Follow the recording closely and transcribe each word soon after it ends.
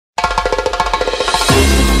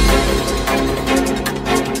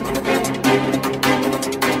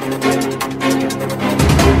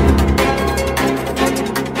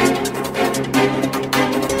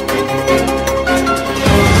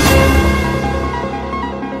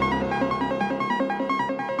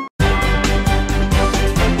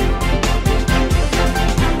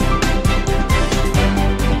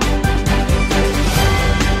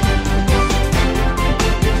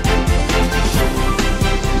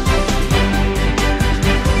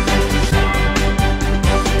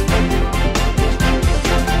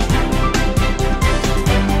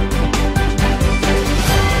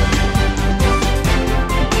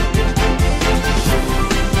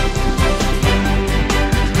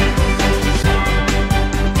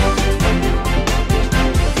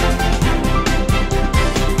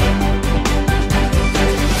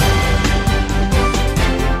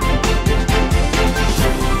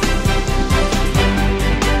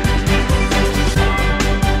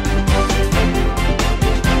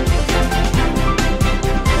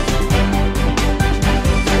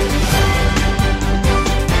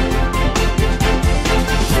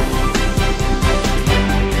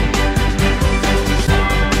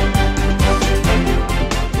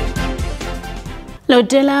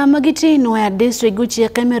Lotela magitino ya district guchi ya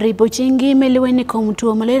kameri pochingi meliweni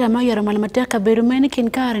kumtuwa malera mayara malamataka berumeni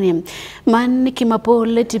kinkarni man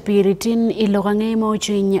kimapole tipiritin ilogange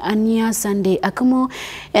mochinya anya sande AKUMU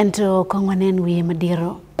ento kongwanen wiye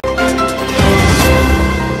madiro.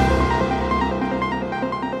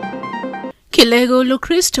 Kilego lo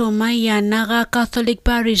Kristo maya naga Catholic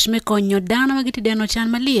Parish me konyo dana magiti deno chan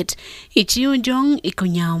malit ichiu jong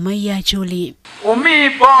ikunyao maya chuli.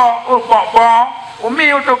 Umi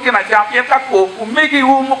umi utoki na champion kako umi ki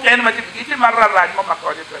umu ken matipiki marra raj mo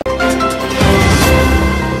makode.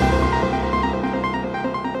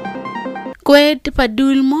 Kwed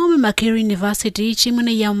padul mo me Makere University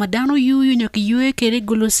chimune ya madano yu nyoki yue kere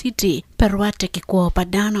Gulo City perwate kikuwa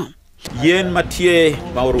padano. Yen matie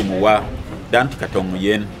maurumuwa dan katong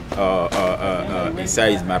yen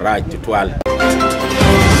isa maraj tutwal.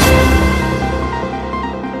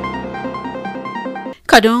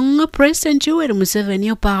 Kadong President Yoweri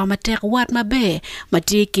Museveni oparo matek wat mabe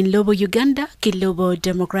matie kinlobo Uganda kinlobo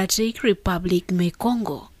Democratic Republic me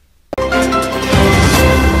Congo.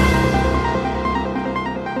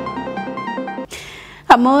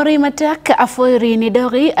 Amori matak afoiri ni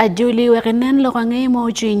dori ajuli wekenen lokange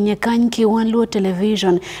mochi nyekanki Wan Luo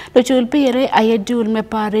Television. Lochul pire ayadul me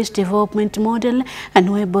Paris Development Model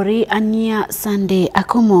anwebori anya Sunday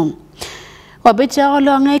AKUMU. Wabecha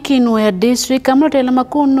olonge kinwe district kamrotela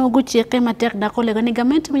makuno guchike matek dakolega ni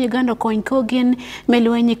gamenti Uganda koinkogin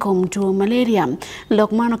melwenyi komtu malaria.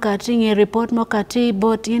 Lokmano katingi report mo kati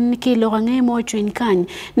botin ki lokange mochi nkan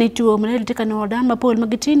ni tuo malaria tika nodan mapol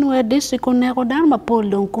magitinwe district kunekodan mapol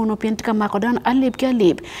don kuno pientika makodan alip ki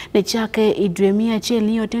alip ni chake idwemia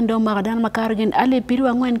cheli yotendo makadan makargin alip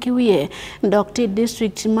piru ngwen kiwie Dr.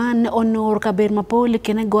 District man onor kaber mapol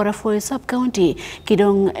kene gora for sub county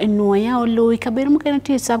kidong nuaya olu kabiru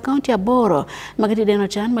mkenati sub county aboro magati deno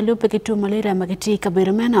chan malupe kitu malaria magati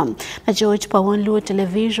kabiru mena na George pa Wan Luo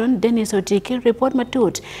Television Dennis Otiki report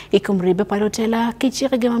matut ikumribe palotela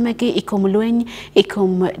kichika gemameki ikumlueny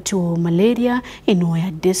ikum tu malaria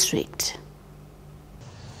inuya district.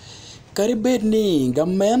 Karibedni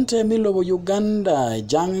gamente milobo Uganda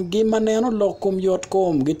jang gimaneno lokum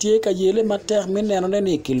yotkom gitie ka yele matek mineno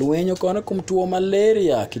neni kilwenyo kono kum tuo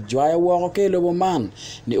malaria kijwaya woko ke lobo man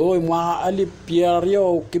ni oy mwa ali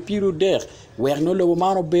pierio kipiru der werno lobo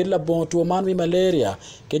mano bedla bon tuo man mi malaria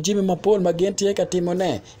ke jimi mapol magentie ka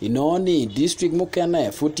timone inoni district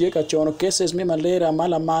mukene futie ka chono cases mi malaria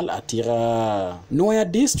mal atira noya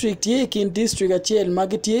district ye kin district achiel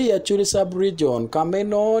magitie ya chuli sub region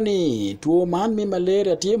kamenoni tuo man mi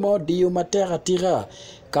malaria timo diyo matera tira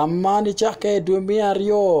kamani chake dumia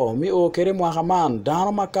rio mi o kere mwahaman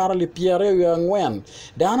dano makara li piare yu ngwen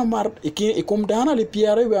dano mar ikum dana li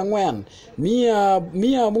piare yu ngwen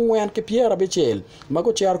mia mwen ke piara bichel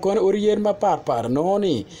mako char kon orier ma par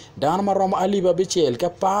noni dano marom aliba bichel ka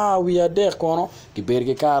pa wi ade kono ki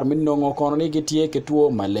berge kar min nongo kono ni gitie ke tuo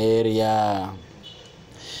malaria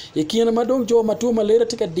Ikina madong jo matu malaria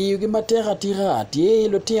tika diyu gi mateka tira tie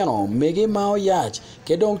ilo tiano megi mao yach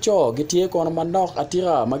ke dong cho gitie kono manok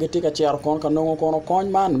atira magitika cher kono kanongo kono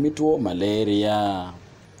kony man mituo malaria.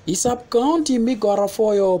 Isab county mi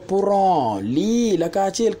gorafoyo puron li la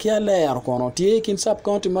kachil kialer kono tie kin sub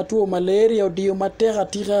county matuo malaria diyo mateka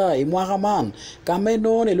tira imwagaman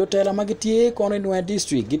kameno ne lotela magitie kono inwe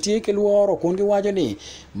district gitie ke luoro kungi wajo ni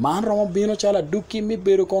man romo bino chala duki mi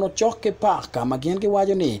beru kono choke park kama gen gi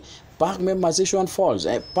wajo ni park me Magician Falls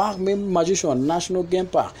park me Magician National Game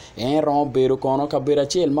Park ron beru kono kabira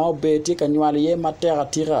chel mau beti kanywali ye mateka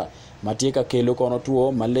tira matika kelo kono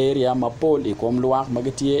tuo malaria mapol ikom luak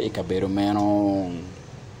magitie ikabero meno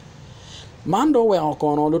mando we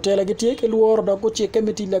kono lutela gitie ke luor da kuchi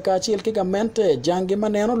kemiti la kachil ke gamente jangi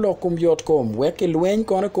maneno lokum yotkom we ke lwen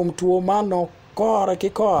kono kum tuo mano kore ki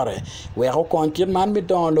kore we ho kon kit man mi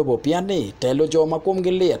don lobo piani telo jo makum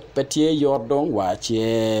gilet petie yordong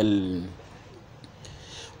wachel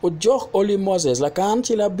Ujok Oli Moses la kan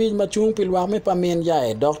chila bij machung pilwak me pamen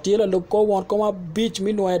yae dok tila lupko won koma bij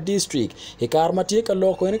minwa district hikar mati ka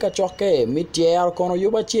loko ni ka choke mitier kono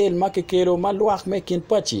yuba chel makekelo malwak me kin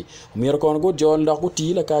pachi umiro kono go jol dok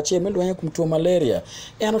utila ka che melwen kumtu malaria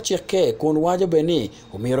eno cheke kun wajo beni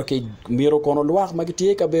umiro kono lwak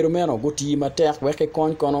magitie ka beru meno guti matek weke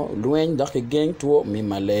kon kono lwen dok geng tuo mi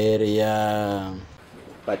malaria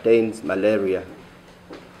pertains malaria,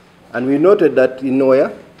 and we noted that in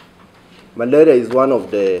Noya malaria is one of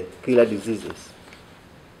the killer diseases.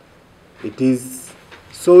 It is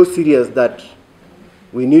so serious that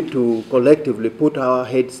we need to collectively put our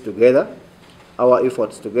heads together, our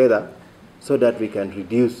efforts together, so that we can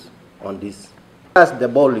reduce on this. As the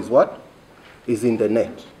ball is what? Is in the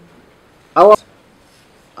net.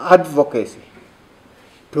 advocacy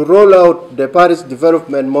to roll out the Paris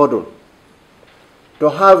development model, to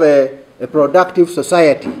have a productive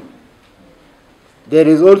society, there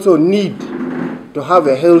is also need to have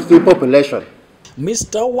a healthy population.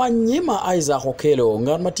 Mr. Wanyima Isaac Okelo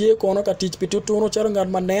ngat matie kono ka tich pitutuno charo ngat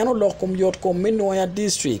maneno lokum yot kom Minoya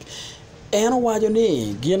district en wajo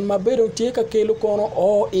ni gin mabedo tie ka kelo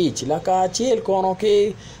kono la ka chiel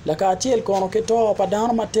kono ke to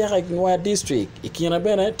padano matere Noya district ikina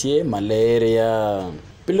bene tie malaria.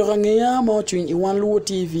 Pilorangea mo chwin i Wan Luo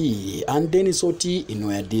TV and Dennis Oti in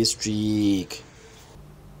Noya district.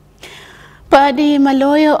 Padi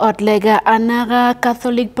Maloyo Otlega Anaga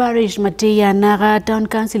Catholic Parish Matia Naga Town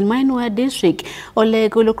Council Mainwa District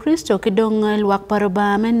Olegolo Cristo Kidongal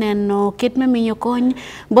Wakparoba Meneno Kitme Minyokony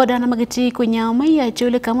Bodana Magati Kunyama ya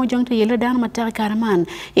Chule Kamo Jongte Yelo Dan Matari Karaman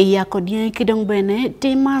Iya Kodien Kidong Bene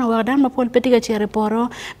Timan Wadan Mapol Petiga Chereporo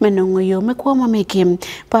Menongo Mekwama Mekim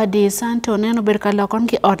Padi Santo Neno Berkalokon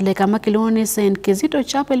Ki Otlega Makiloni Saint Kizito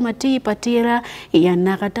Chapel Mati Patira Iya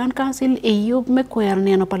Naga Town Council Iyub Mekwer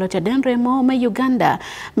Neno Palocha Denremo me Uganda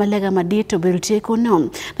malega madito berutie kono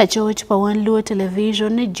la church pa Wan Luo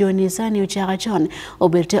Television Johnny Sani Ucharachon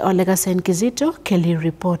oberte Olega Saint Kizito Kelly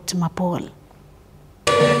report Mapol.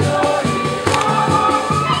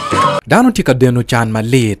 Dano tika deno chan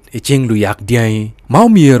malit chinglu yak diay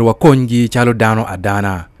maumier wa kongi chalo dano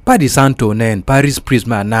adana Padi Santo nen Paris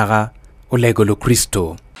Prisma naga Olegolo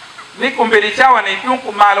Cristo ni kumbeli chawa ni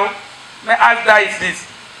tunku malo me asda is this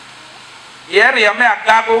yeri ya me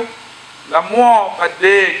agago la mo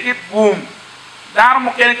pade kit boom dar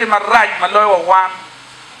mo kene ke maraj maloy wa wan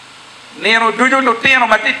nero duju lu tino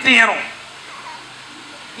mati tino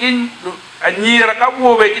in anyira ka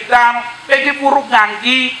wobe kitano pe ki buru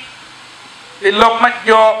gangi te lok ma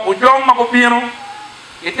jo u jong ma ko bino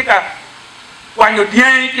itika wanyo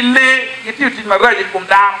dien ki le kiti maraj kum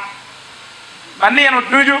dar maneno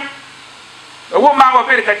duju wo ma ko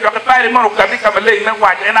pe ka jo ka pare mo ka bi ka male na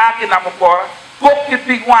wa ena ki na mo ko kok ki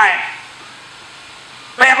big wine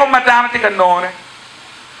Pero madame tika none.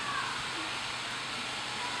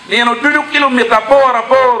 Nino 2 kilometer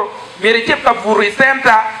por miri chepka vuri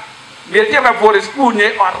senta miri chepka vuri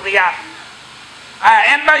skunye oriat.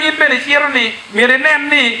 Enda imperi chirni miri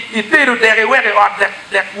nemni itiru dere wege or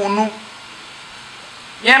de kunu.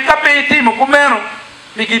 Yen kape iti mo kumeno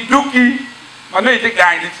pigi duki mano iti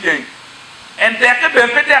gangi tieng. En deke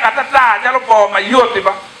bempe deka tata jalo bo mayote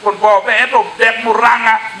ba kon bo be eto dek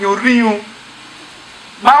muranga nyuriu.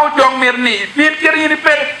 Mau jong mirni pin kiri ni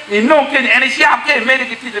per inong ken eni siap ke meri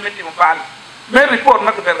kiti de meti mo bal mer report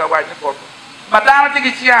mak berga waj report madana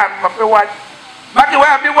tigi siap ma pe waj maki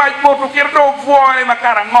wa bi waj mo to kirdo voe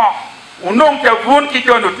makara ngo unong te vun ki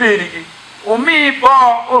jono tiri ki umi bo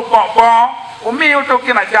umi to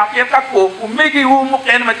kina siap ke ka ko umi ki hu mo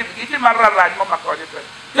ken ma tigi marra raj mo makko de per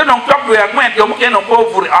de non top do ya ngwen yo mo ken no ko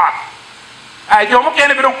vuri at ay yo mo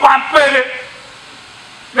ken bi don kwan pele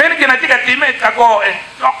men kina tika time ka go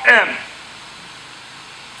en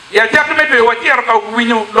ya jak me be wa tier ka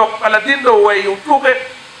winyu lok ala dindo we utuke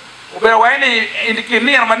ube wa ni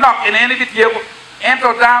indikini ma nok en eni bitie ko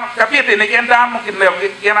ento dam kapite ne ken dam kin le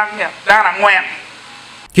kena nya dara ngwen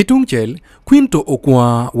Kitungchel Quinto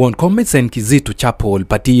Okwa won komisen Kizito Chapel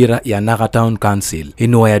Patira ya Naga Town Council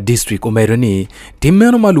Noya district omeroni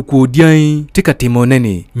timeno maluku diai tika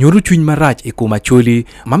timoneni nyuru chwin marach ikumacholi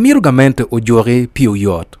mamiru gamente ojore pio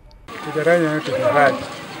yot tidara ya tidara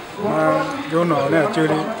ma jono ne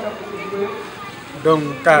chuli dong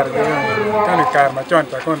kar kan kar ma chon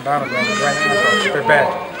ta kon dano be be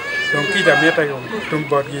dong kita meta yo tung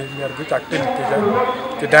bot gi mer gu tak tin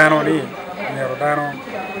ki dano ni mer dano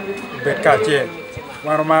bet ka che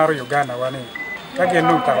waro maro Uganda wani ka gen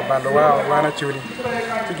nung ta ba lo wa wana chuli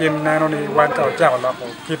ti gen nano ni wan ka cha la ko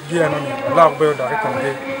kit gi ano ni la be do ko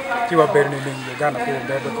ngi ti wa ber ni Uganda ko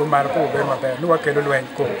be ko mar ko be ma be nu wa ke lo wen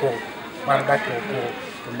ko wan da ko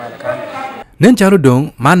mal kan nen charo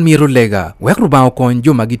dong man miro lega wekru ba ko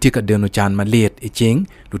njo magitika deno chan malet ching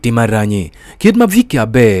lutimaranye kit ma vikia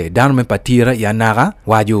be dan me patira ya naga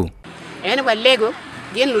waju en wa lego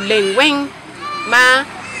gen lu leng weng ma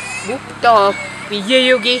bu to pi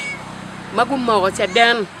yeyogi magu mo cha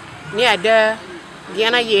dan ni ada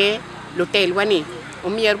gena ye lu tel wani o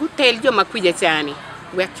mier gu tel jo makwije chani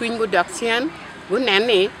wek twin gu doksian gu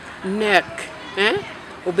nani nek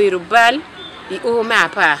o biru bal I o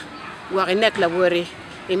mapa wa nek la wori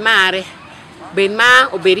I mare ben ma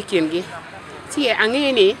o beri kengi ti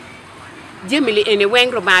angeni jemili ene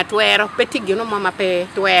wengro ma twero petigyo no mama pe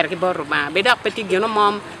twer ki borro ma be dak petigyo no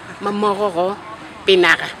mom ma mogoro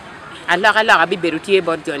pinaka ala bi berutie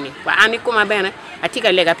bor joni wa ani kuma bena atika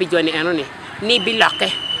lega pi joni anoni ni biloke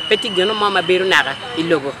peti geno mama beru naga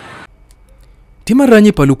ilogo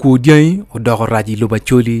Timaranyi paluku diai odogo raji loba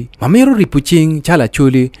choli mamero ripuching chala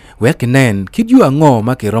choli weknen kidyu ango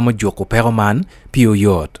makiromo joko pegoman pio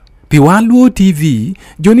yot pi Wan Luo TV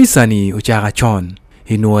Jonisani uchaga chon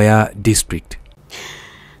Hinoya District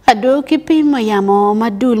Ado kipimo yamo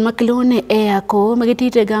madul makilone eako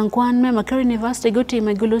magitite gangkwan me Makere University guti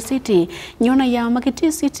Megulu City nyona ya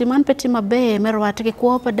makiti city man peti mabe merwate ke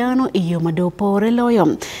kuopa dano iyo madopore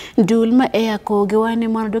loyo dul ma eako gewani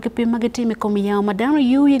mwana do kipimo magiti mekomi ya madano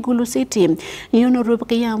yu Gulu City nyono rupa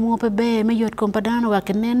ke yamo pebe meyot kompadano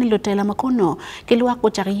wakenene lotela makono kilwako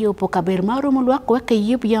chariyopo kabir maru mulwako wake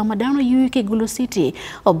yup ya madano yu ke Gulu City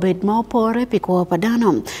obed maopore pi kuopa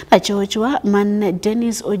dano achochwa man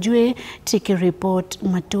Dennis Ojue tiki report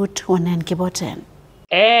matut wanen kiboten.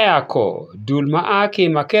 Ako dulma aki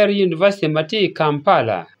Makere University mati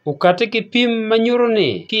Kampala ukatiki pim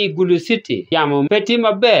manyuruni ki Gulu City yamo peti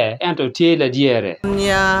mabe ento tiela diere.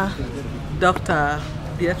 Nya Dr.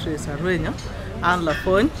 Beatrice Arwenyo an la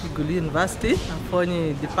fony Gulu University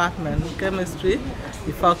fony department chemistry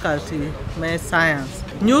the faculty me science.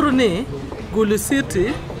 Nyuruni Gulu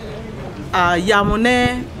City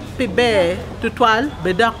yamone pibe tutwal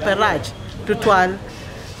bedak peraj tutwal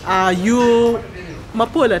yu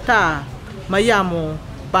mapola ta mayamo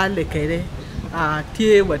bale kere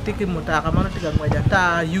tie watiki mutaka mano tika ngwaja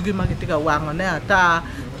ta yugi makitika wangone ta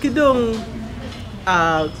kidong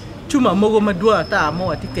chuma mogo madua ta mo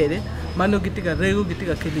watikere mano gitika rego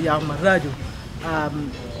gitika kili yam maraju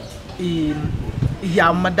i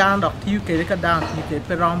yam madan dok tiu kere ka dan ti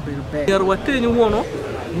peram be yer watini wono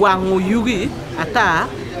wangu yugi ata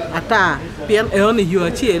pian eoni yu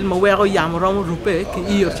achiel ma wero yam rom rupe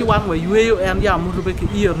ki iyo chi wan wa yueyo en yam rupe ki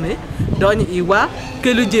iyo ne doni iwa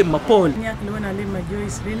kelu jem mapol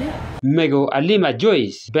Mego Alima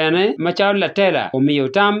Joyce bene machar la tela omiyo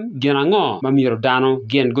tam genango mamiro dano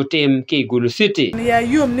gen gotem ki Gulu City ya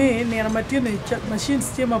yum ni matine machine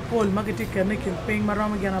sistema pol magitika ne kel ping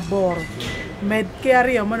marom gena bor med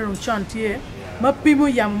kari amano chantie mapimo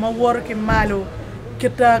yam ma wor ki malo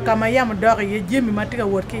kita kama yam doga ye jemi matika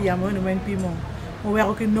wor ki yam no men pimo mo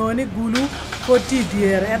wego ki noni Gulu ko ti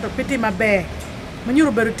diere ento piti mabe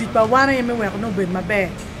manyuru beru ti pa wana yeme wego no ben mabe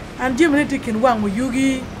an jemi ne tikin wangu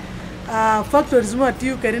yugi factors mo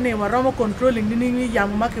tiu kerine waromo controlling ni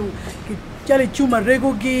yam make ki chale chuma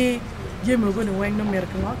rego gi jemi go ni weng no mer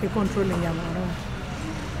ko ki controlling yam no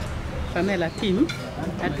Pamela team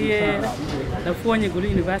atie la fonye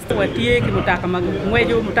Gulu University watie ki mutaka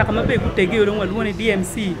mwejo mutaka mabe kutegi ro ngwalwoni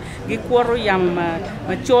DMC gi kworo yam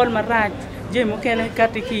ma chol maraj je mo kele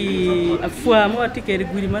katiki afwa mo atike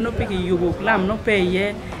guri mano piki yugo lam no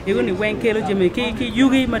peye ego ni wenkelo je me ki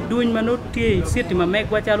yugi maduny mano tie siti ma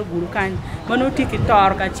megwa chalo guru kan mano tiki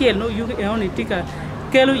tor ka chiel no yugi e oni tika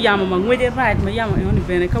kelo yam ma ngweje raj ma yam e oni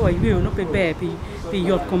bene ka wa yuo no pe bepi pi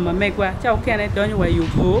yot kom ma megwa chao kene donyo wa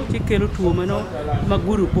yugo ti kelo tuo mano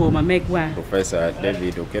maguru po ma megwa. Professor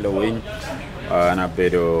David Okelowiny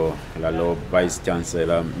anabedo la lo vice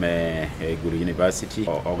chancellor me Gulu University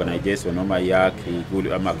organization no mayak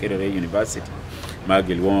Gulu Makere University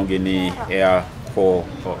magil wonge ni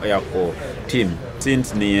AKUMU team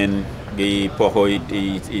since nien gi poho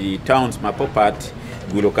i towns mapopat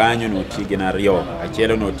Gulu kanyo no tigena rio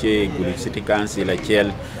achelo no tie Gulu City Council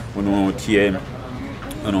achel no tie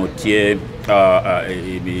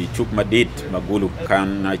bi chuk madit magulu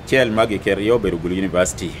kan achel magi kerio beru Gulu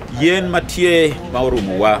University yen matie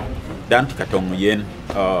maurumu wa dan katong yen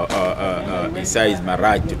size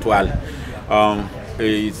maraj tutwal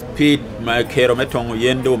speed ma kero metong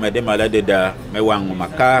yendo mede malade da me wangu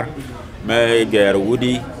makar me ger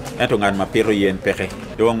wudi ento ngan mapiro yen peche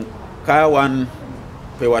donc ka wan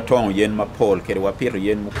pe watong yen mapol kere wapiro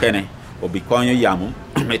yen mukene obikonyo yamu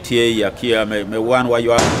metie yakia me wan wa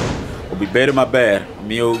yo obi ber maber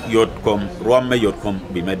miyo yotkom rome yotkom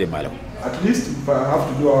bi mede malo. At least if I have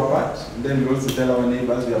to do our part, then we also tell our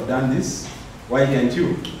neighbors we have done this. Why can't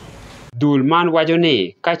you? Dulman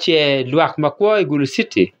wajone kache luak makwa Gulu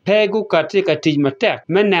City pegu katika tij matek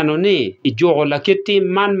meneno ni ijogo lakiti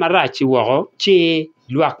man marachi woro chi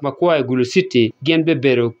luak makwa Gulu City gen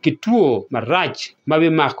bebero kituo marach mabe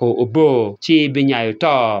mako obo chi binyayo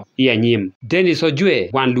to yanyim. Dennis Ojue,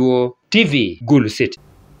 Wan Luo TV, Gulu City.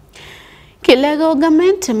 Kilego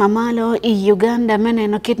gamente mamalo i Uganda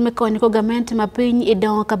meneno kit mekony ko gamente mapiny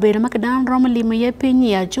idong kabelo makdan rom limo ye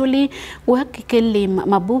piny ya juli wek kelim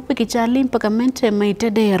mabupi kichalim pagamente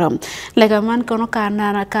maitedero lega man kono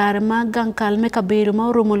kana kar magankal me kabelo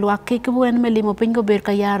maurumo lwaki kibwen melimo piny ko ber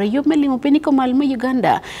kayaro yub melimo piny ko malmo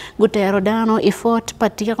Uganda gutero dano i fort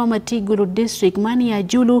patika ko matigulu district man ya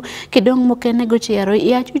julu kidong mokene gochero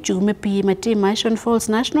ya chuchu me pi mati Mission Falls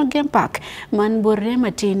National Game Park man borre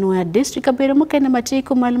matinu ya district kabelo mokene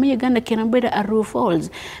matiko malmo Uganda kinabeda Aru Falls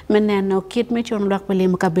meneno kit mechon lwak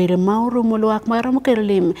pelimo kabelo maurumo lwak maro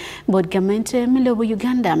mokelim bod gamente milobo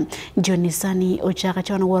Uganda Johnny Sani ochaka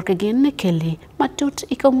chon work again Kelly matut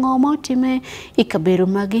ikongomo time ikabelo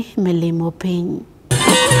magi melimo piny.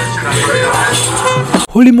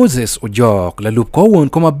 Holy Moses ojok la lup ko won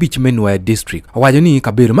koma beach menwa district awajo ni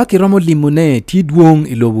kaberu makiromo limone tidwong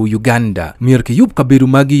ilobu Uganda mir ki yup kaberu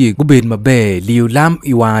magi gubed mabe liu lam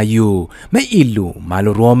iwayo me ilu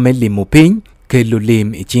malo rome limo piny kelo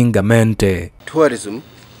lim ichingamente. Tourism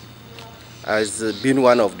has been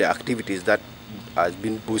one of the activities that has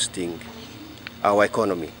been boosting our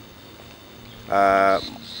economy,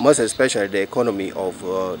 most especially the economy of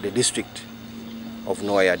the district of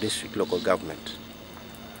Noya district local government.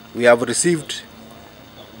 We have received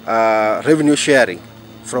revenue sharing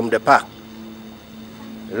from the park.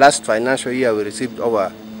 Last financial year we received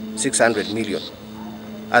over 600 million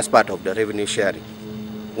as part of the revenue sharing,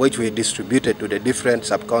 which we distributed to the different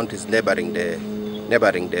sub-counties neighboring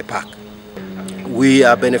the park. We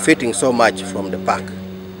are benefiting so much from the park,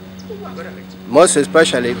 most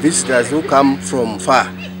especially visitors who come from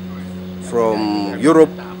far, from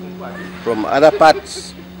Europe, from other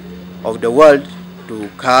parts of the world to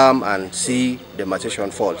come and see the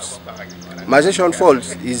Masation Falls. Masation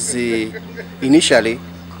Falls is initially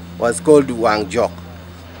was called Wang Jok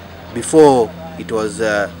before it was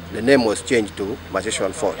the name was changed to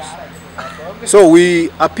Masation Falls. So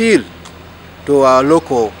we appeal to our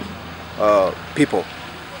local people,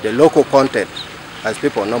 the local content, as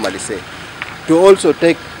people normally say, to also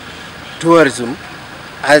take tourism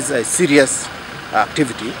as a serious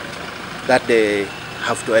activity that they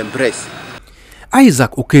have to embrace.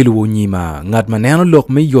 Isaac Okelu Wonyima ngad maneno lok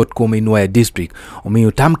me yot ko Noya district o mi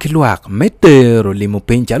utam kilwak metero limo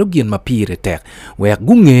piny chalo gien mapire tek wek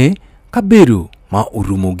gunge kaberu ma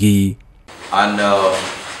urumogi. And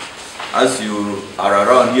as you are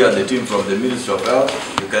around here, the team from the Ministry of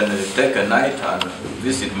Health, you can take a night and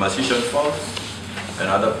visit Masation Falls and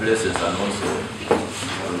other places, and also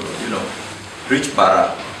Rich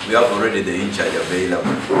Para. We have already the in charge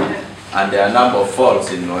available. And there are a number of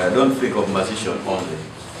falls in Noya. Don't think of Masation only.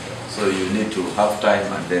 So you need to have time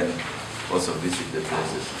and then also visit the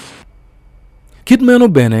places. Kitmeno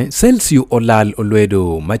bene Celsius olal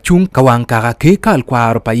olwedo machung kawang kaka kekal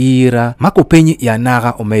kwaro payira mako penyi ya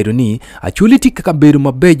naga omedo ni achuliti kakaberu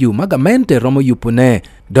mabeju magamente romo yupune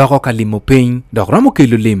doko kalimo peny dok romo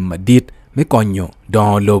kelo lim madit me konyo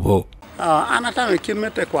don lobo. Anata me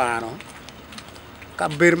kinmete kwaro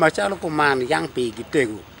kaberu machalo kuman yang pi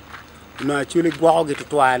gitego no achuli gwao gitu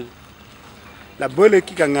twal la bole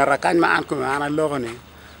kika ngarakan ma an ko ana logone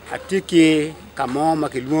atiki kamo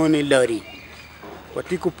makilwoni lori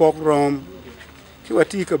wati ku pok rom ki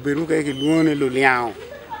wati ka beru ka kilwoni luliao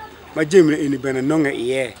ma jemre ini bena nonga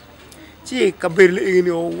iye chi ka berle ini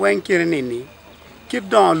o wenkere nini kit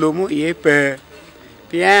don lo mo iye pe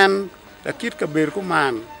pian la kit ka ber ku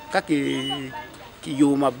man ka ki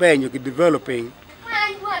yu ma benyo ki developing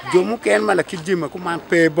jomu ken mala kit jima ku man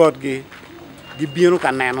pe bot gi biro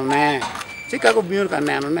ka neno ne chi ka ko biro ka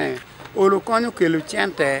neno ne o lo konyo kelo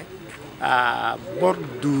chente bot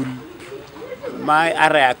dul mai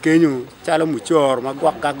area kenyu chalo muchor ma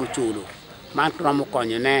gwak ka guchulo man tromo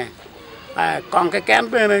konyo ne konke ken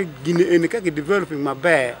bene gine eni ka ki developing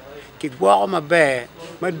mabe ki gwako mabe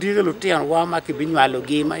ma dire lo tian wa ma ki binwalo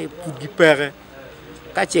gi ma gi pere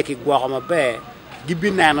ka che ki gwako mabe gi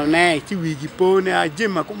binano ne chi wi gi pone a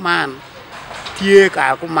jima ku man tie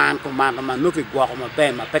ka ku man ma no ki gwako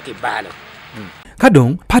mabe ma pe ki balo.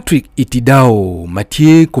 Kadong Patrick Itidao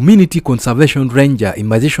Matie Community Conservation Ranger in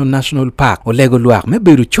Masation National Park Olego Luak me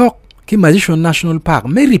beru chok ki Masation National Park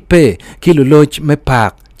me ripe ki lo loch me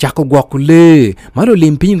park chako gwakule maro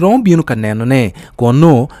limpin rombino kaneno ne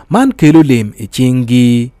kono man kelo lim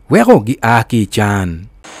ichingi wego gi aki chan.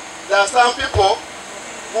 There are some people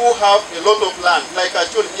who have a lot of land, like I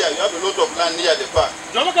told here, you have a lot of land near the park.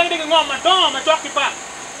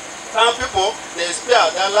 Some people, they spare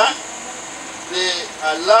their land. They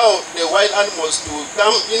allow the wild animals to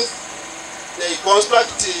come in. They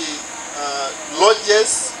construct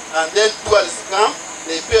lodges, and then tourists come.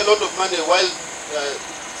 They pay a lot of money while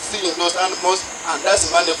stealing those animals, and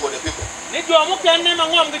that's money for the people. Ni jomu kenne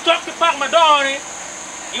mangom gi chok ki pak madori.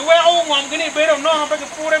 Iwe o ngom gini bero no ba ki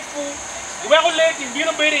pure fu. Iwe o le ti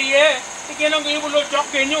bino bere ye. Ti keno gi bulo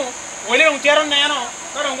chok kenyu. Wele on tero neno.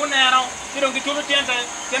 Ka rongu neno. Ti rongi chulu tiente.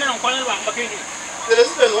 Kene on konyo ba makenyu. There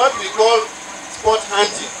is even what we call sport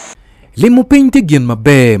hunting. Limo pinte gien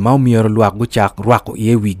mabe mau mioro luak guchak ruako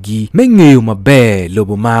ye wigi mengeo mabe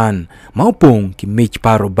lobo man mau pong ki mich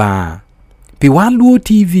paro ba. Pi Wan Luo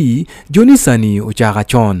TV Johnny Sani uchaka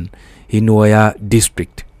chon Inoya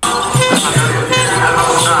District.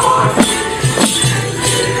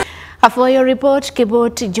 Afoyo report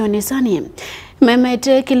kibot Johnny Sani.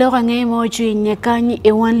 Memete kilorange moju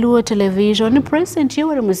nyekany Wan Luo Television President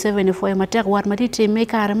Yoweri Museveni foya matek war matiti me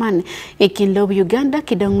karman ekin lobo Uganda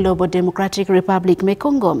kidong lobo Democratic Republic me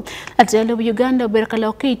Congo. Ate lobo Uganda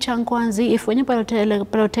berkaloki chankwanzi ifonye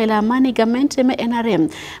parotela amani gamente me NRM.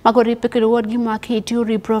 Magori pekiro ward gimaki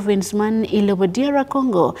Ituri province man ilobo DR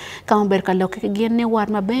Congo. Kama berkaloki gene war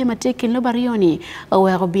mabe mateki lobo rioni.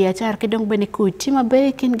 Owero biachar kidong benikuti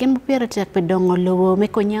mabe kin gen mapiratek pedong lobo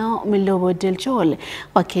mekonyao me lobo delcho.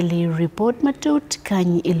 Wakili report matut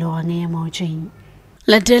kanyi iloange mojin.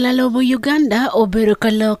 La dela lobo Uganda obero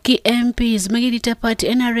kaloki MPs magidita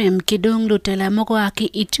party NRM kidong lutela moko aki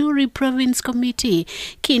Ituri Province Committee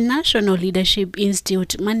ki National Leadership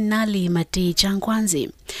Institute manali mati chankwanzi.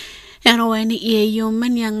 Erowani iyeyo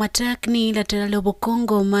manyang matak ni latela lobo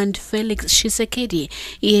Congo man Felix Tshisekedi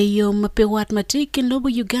iyeyo mapewat matikin lobo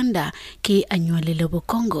Uganda ki anywali lobo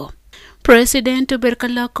Congo. President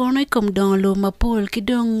Berkala Kono komdong mapol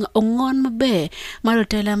kidong ongon mabe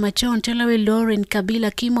marotela machon telawe Lauren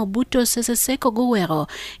Kabila kimo buto seseko gowero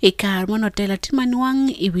ikar monotela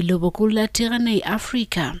timanwang iwilobo kula tirane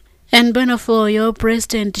Afrika. En Benefoyo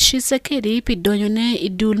President Tshisekedi pidonyone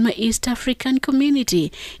idulma East African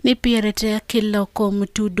Community ni pierete kilo kom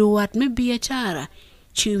tuduwat me biachara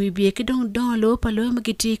chiwi bie kidong donlo palo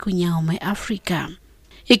magiti kunyaume Afrika.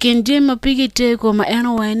 Ikindi mapigite kwa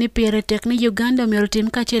maeno ni pere tekni Uganda mirotim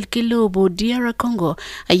kachel kilobo DR Congo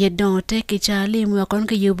ayedon teki chali mwakon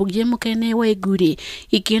ka yubuk jemu kene wa iguri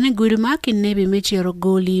ikine guri maki nebi mechero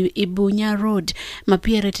goli Ibunya Road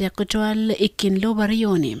mapere tekotwal ikin loba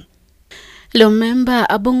rioni. Lo member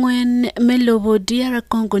abungwen melobo DR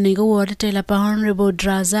Congo nigo wadatela pa Honorable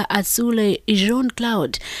Draza Atsule Jean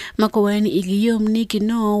Cloud makoweni igiyom niki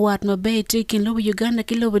no wat mabete kin lobo Uganda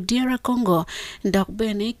kilobo DR Congo dok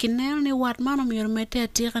bene kinel ni wat mano miyormete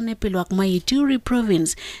atira ne pilwak ma Ituri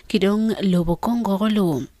Province kidong lobo Congo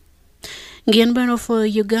golo. Ngien bano for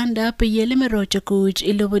Uganda pe yele merocha kuch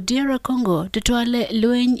ilobo DR Congo tutwale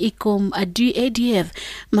luen ikom adu ADF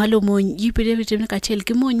malumon yipide vitimne kachel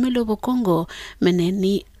kimon melobo Congo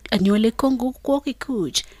meneni anyole Congo kwoki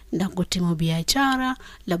kuch ndangotimo biachara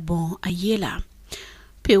labon ayela.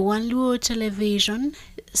 Pe Wan Luo Television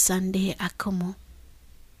Sunday AKUMU.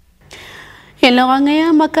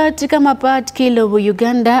 ANGEYA makati kama pat kilobo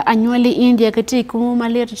Uganda anywali India katiku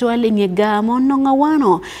malet twali ngega mononga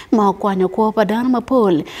wano makwanyo kwa padana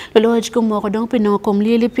mapol loloj kumo kodong pino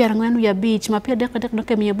komlili piarangwenu ya beach mapia dek no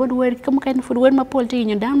kemia bodwer kama kain foodwer mapol ti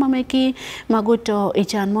nyodan mameki magoto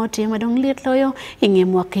ichan moti madong lit loyo inge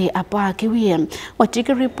mwake apa kiwiem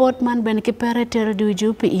watiki report man ben kipere terdu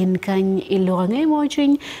jupi in kan ANGEYA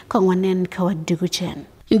mojin kongwanen kawaduguchen.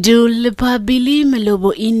 Dul pabili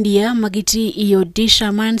melobo India magiti iyo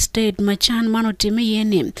disha man state machan manotime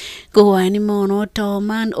yene gowani mono to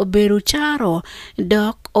man oberu charo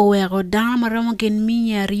dok owego dama maramo gen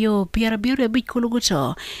minya rio piara biru abit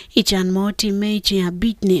kuluguto ichan moti mechi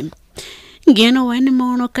abitni. Geno weni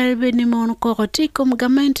mono kalbe ni mono kokotiko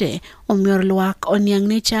mgamente omior luak onyang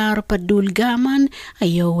ni charo padul gaman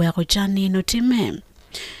ayo wego chani no time.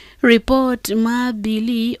 Report ma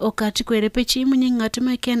bili okati kwere pechi mwenye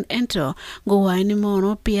ngatume ken ento gowani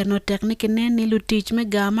mono pia no tekniki neni lutich me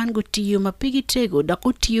gaman gutiyo mapigi tego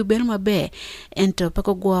dako tiyo ben mabe ento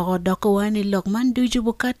pako guago dako wani lokman duju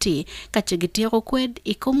bukati kachagitiro kwed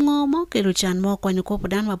ikumngomo keluchan mo kwanyo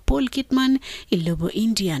kopodan mapol kitman ilobo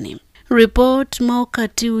Indiani. Report mo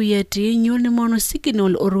kati yeti nyuli mono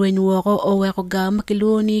signal orwenywogo oweko gam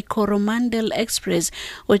kiloni Coromandel Express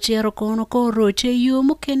ochero kono koro che yu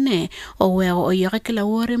mukene oweko oyake kila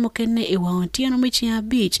wore mukene iwaontiano michia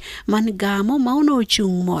beach man gamo mauno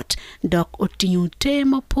chung mot dok otinyu te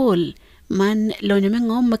mapol man lonyo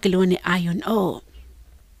ngom makiloni iron o.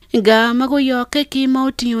 Ga mago yoke ki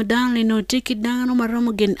mautinyo danli no tiki dano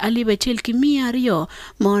maromo gen alibe chil ki miario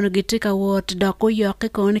mono gitika wot dako yoke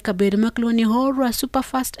kone kabedi makloni horwa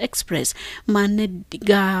Superfast Express mane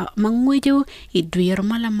ga mangwejo idwir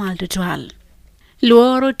malamal tutwal.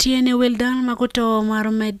 Luoro tiene weldan makoto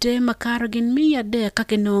maromede makarogin miya de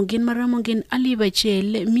kakenogin maramogin aliba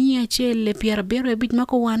chele miya chele pier bero bit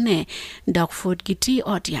makowane dog food giti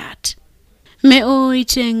otiat. Me o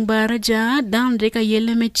icheng baraja down deka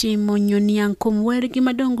yele me chimo nyoniang kumwer gi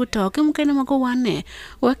madongo toke mukene makowane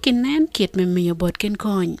wakinen kit me miyo botken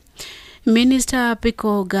kony. Minister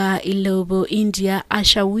Pikoga Ilobo India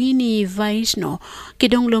AKUMU Vaishno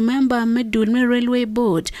kidonglo member medul me railway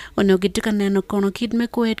board ono gitika neno kono kid me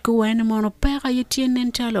kwet kuwen mono peka yitien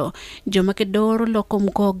nentalo joma kedoro lokom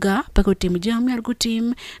koga peko tim jami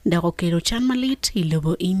argutim dako kero chan malit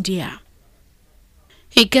Ilobo India.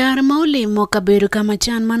 Ikar mauli mokabiru kama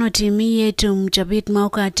chan manotimi yetu mchabit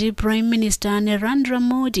maukati Prime Minister Narendra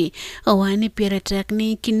Modi awani piretek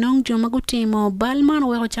ni kinong joma gutimo balman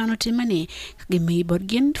weko chano timani gimi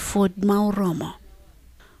borgin Ford Mauromo.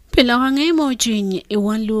 Pilawange mojinyi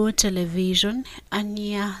Wan Luo Television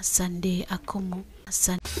Ania Sunday AKUMU.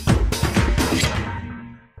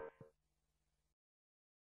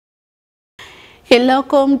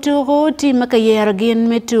 Welcome to Roti Makayergin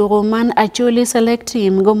Meturo Man actually select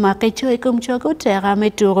team go Makacho Kumchoko Terra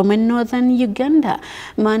Meturo in Northern Uganda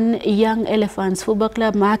Man Young Elephants Football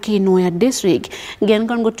Club Maki Noya District Gen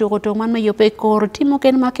Congo to Man Mayope Kor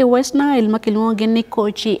Timoken Make West Nile Makilongen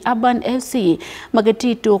Kochi Aban FC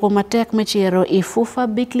Magati Turo Matek Machero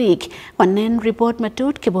Ifufa Big League Wanen report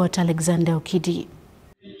Matut Kibot Alexander Okidi.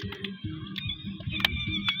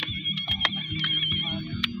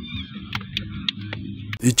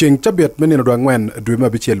 Icheng chabiat menino dwangwen dwema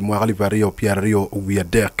bichel mwakali vario piario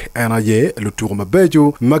wiadek anaye lutur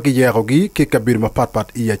mabejo magiyerogi ke kabir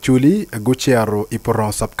mapatpat iya chuli gochiaro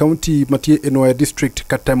iporon sub county matie Enoya district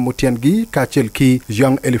katem mutiengi kachel ki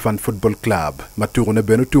Young Elephant Football Club maturune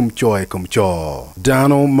benutum choy kumcho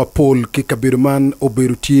dano mapol ke kabir man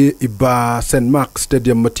oberutie iba St. Mark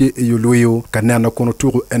Stadium matie yuluyo kanana kono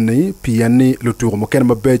turu eni piani lutur moken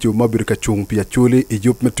mabejo mabirka chung pia chuli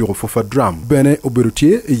iyup meturo fufa drum bene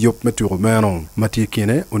oberutie Yop Meturo Menon, Mathieu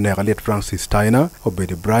Kine, Uneraliet Francis Steiner,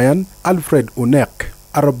 Obede Brian, Alfred Unek,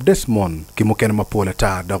 Arab Desmond, Kimoken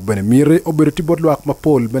Mapoleta, Dog Benemire, Oberti Bodloak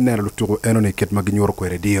Mapol, Benero Turo Enone Ket Maginor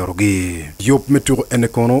Quere Diorogi. Yop Meturo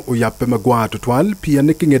Enekono, Uyape Magua to Twal,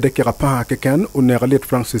 Pianiking Edekera Keken, Uneraliet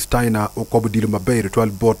Francis Steiner, Okobudil Mabe, Twal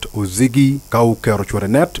Bot, Ozigi, Kau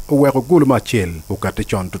Kerochuarenet, Uwero Gulma Chel,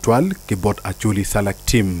 Ukatechon to Twal, Kibot Achuli Salak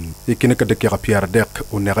Team. Ikineka Dekera Pierre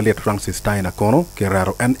Dek, Uneraliet Francis Steiner Kono,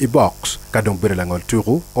 Keraro N. Ibox, Kadong Berelangol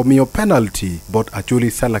Turu, Omio penalty, Bot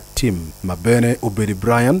Achuli Salak Team, Mabene Obedi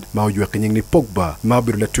Brian, Maujwe Kinying Pogba,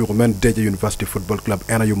 Mabiru la Tourmen Deja University Football Club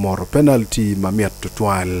ena yumoro penalty mamiat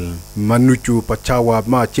tutwal. Manuchu Pachawa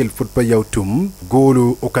ma chel football yautum,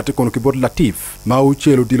 golu okate kono kibot Latif, Mau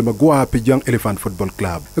chelu dilu magwa pi Young Elephant Football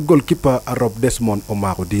Club. Goalkeeper Arab Desmond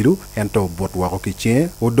Omaro dilu, ento bot wako kichien,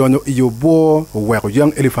 odonyo iyo bo, wako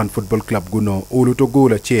Young Elephant Football Club guno, uluto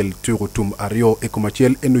gola chel turutum ario ekuma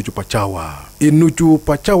chel enuchu Pachawa. Enuchu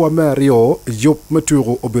Pachawa me ario, yop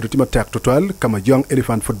meturo oberutima tak total, kama Young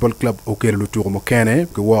Elephant Football Club okere luturo mokene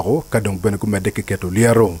ke waro kadong bene ku medeke keto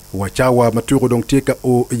liero wachawa maturo dong tika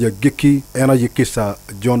o ya geki ena yekisa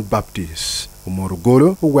John Baptist umoro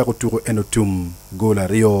golo wako turo enotum gola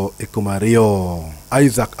rio ekuma rio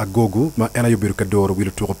Isaac Agogo ma ena yubiru kadoro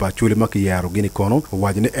wilu turo pa chuli maki yaro gini kono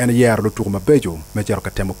wajine ena yaro luturo mabejo mecharo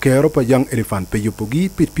katemo kero pa Young Elephant pe yupogi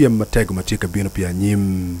pit piem matego matika bino pia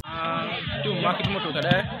nyim market moto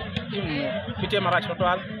kada pite marach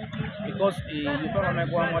total because you don't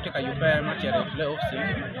make one what you pay material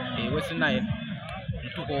playoffs West Nile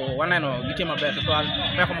to go one no gite mabe total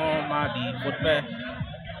pe ko ma di vote pe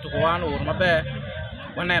to go one or mabe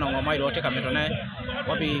one no ma do take ametone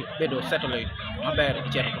wabi bedo settle mabe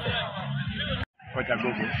gite to ko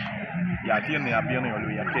jagogo ya tiene ya bien yo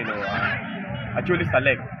ya telo actually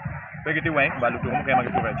select pegiti weng balu to mo kay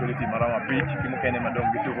magito actually ti marawa pitch ki mo kay ne madong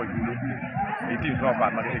gitu ko dulu itu semua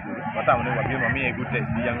part magito gulu bata mo ne wabi mo mi good test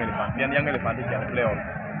di Young Elephant ti ya playoff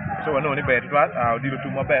so no ni bet twat di to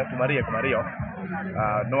mo be to Maria ko Mario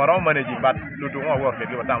no waro manage but lu to mo work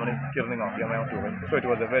ke bata mo ne kirni ngo ya ma to so it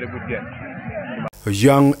was a very good game.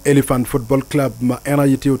 Young Elephant Football Club ma ena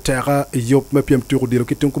yiti utera yop me piem turu dilo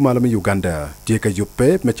kitunku malami Uganda tieka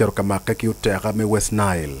yope me charo kamaka ki utera me West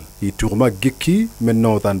Nile iturma giki me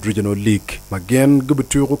Northern Regional League magen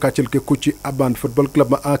gubuturu kachel ke kuchi Aban Football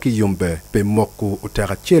Club ma aki yumbe pe moku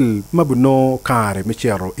utera chel mabuno kare me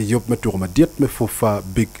charo yop me turma diet me fufa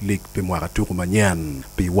Big League pe mwara turma nyan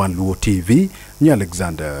pe Wan Luo TV ni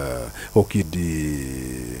Alexander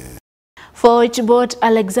Okidi Forge bot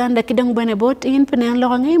Alexander Kidong bane bot in penen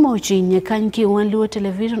lorange mochi nye kanki Wan Luo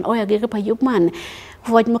Television oya gege pa yupman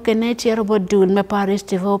Voj mokene chero bodul me Paris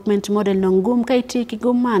Development Model nongum kaiti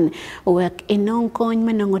kiguman wek inong kony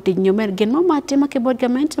menongoti nyomer gen mamate makebod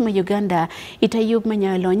government ma Uganda itayub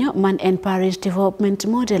manyalonyo man en Paris Development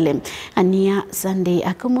Model ania Sunday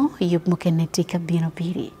AKUMU yub mokene tika bino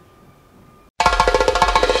piri.